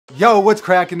Yo, what's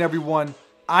cracking, everyone?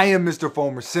 I am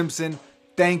Mr.FoamerSimpson.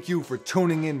 Thank you for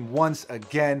tuning in once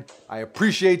again. I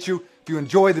appreciate you. If you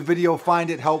enjoy the video, find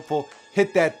it helpful,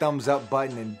 hit that thumbs up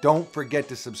button and don't forget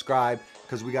to subscribe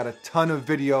because we got a ton of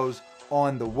videos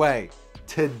on the way.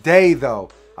 Today, though,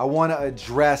 I want to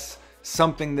address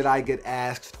something that I get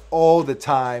asked all the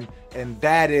time, and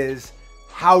that is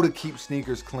how to keep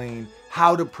sneakers clean,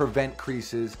 how to prevent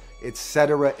creases,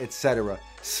 etc., etc.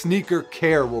 Sneaker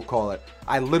care, we'll call it.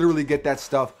 I literally get that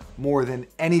stuff more than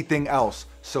anything else.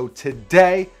 So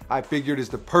today, I figured is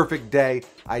the perfect day.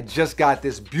 I just got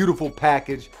this beautiful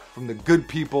package from the good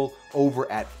people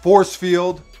over at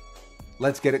Forcefield.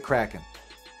 Let's get it cracking.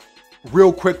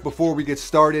 Real quick before we get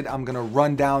started, I'm gonna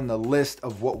run down the list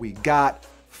of what we got.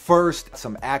 First,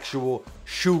 some actual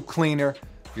shoe cleaner.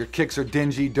 If your kicks are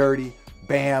dingy, dirty,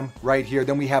 bam, right here.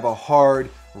 Then we have a hard,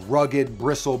 rugged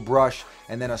bristle brush,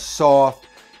 and then a soft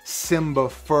Simba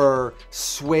fur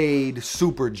suede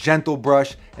super gentle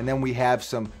brush, and then we have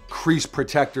some crease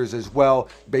protectors as well.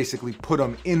 Basically put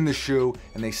them in the shoe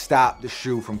and they stop the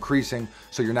shoe from creasing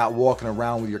so you're not walking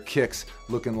around with your kicks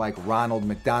looking like Ronald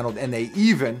McDonald. And they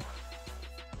even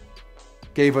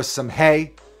gave us some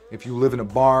hay if you live in a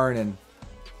barn and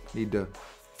need to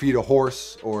feed a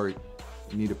horse or you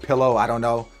need a pillow, I don't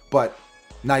know, but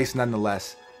nice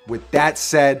nonetheless. With that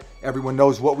said, everyone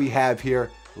knows what we have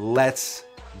here. Let's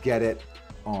get it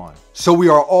on. So we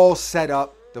are all set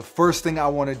up. The first thing I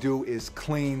want to do is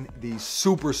clean these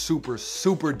super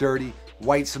dirty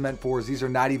white cement fours. These are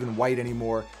not even white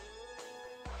anymore.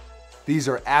 These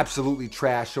are absolutely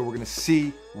trash, so we're going to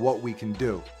see what we can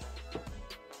do.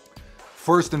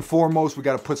 First and foremost, we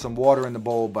got to put some water in the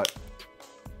bowl, but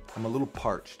I'm a little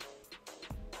parched.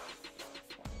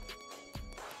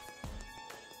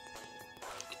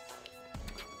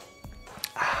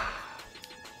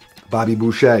 Bobby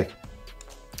Boucher,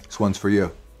 this one's for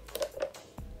you.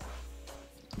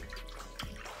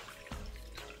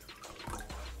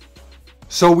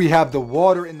 So we have the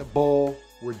water in the bowl.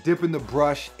 We're dipping the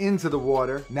brush into the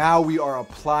water. Now we are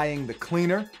applying the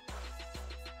cleaner.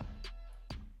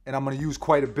 And I'm gonna use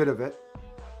quite a bit of it.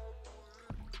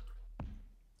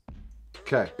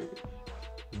 Okay,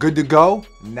 good to go.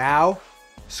 Now,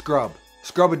 scrub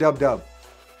a dub.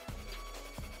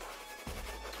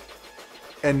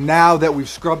 And now that we've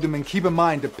scrubbed them, and keep in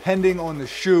mind, depending on the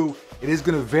shoe, it is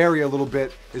gonna vary a little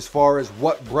bit as far as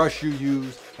what brush you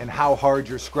use and how hard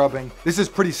you're scrubbing. This is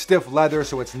pretty stiff leather,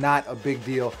 so it's not a big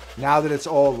deal. Now that it's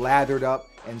all lathered up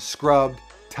and scrubbed,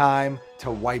 time to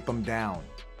wipe them down.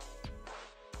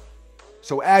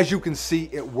 So as you can see,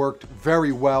 it worked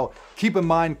very well. Keep in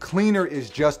mind, cleaner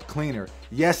is just cleaner.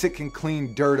 Yes, it can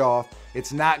clean dirt off.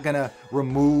 It's not gonna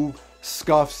remove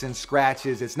scuffs and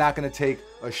scratches. It's not gonna take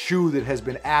a shoe that has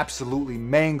been absolutely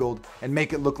mangled and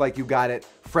make it look like you got it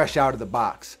fresh out of the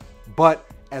box. But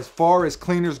as far as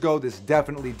cleaners go, this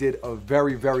definitely did a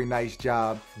very nice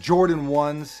job. Jordan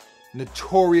 1's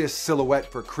notorious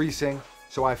silhouette for creasing,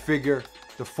 so I figure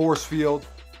the Forcefield,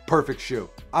 perfect shoe.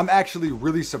 I'm actually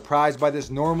really surprised by this.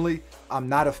 Normally, I'm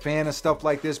not a fan of stuff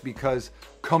like this because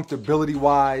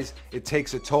comfortability-wise, it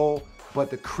takes a toll, but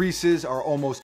the creases are almost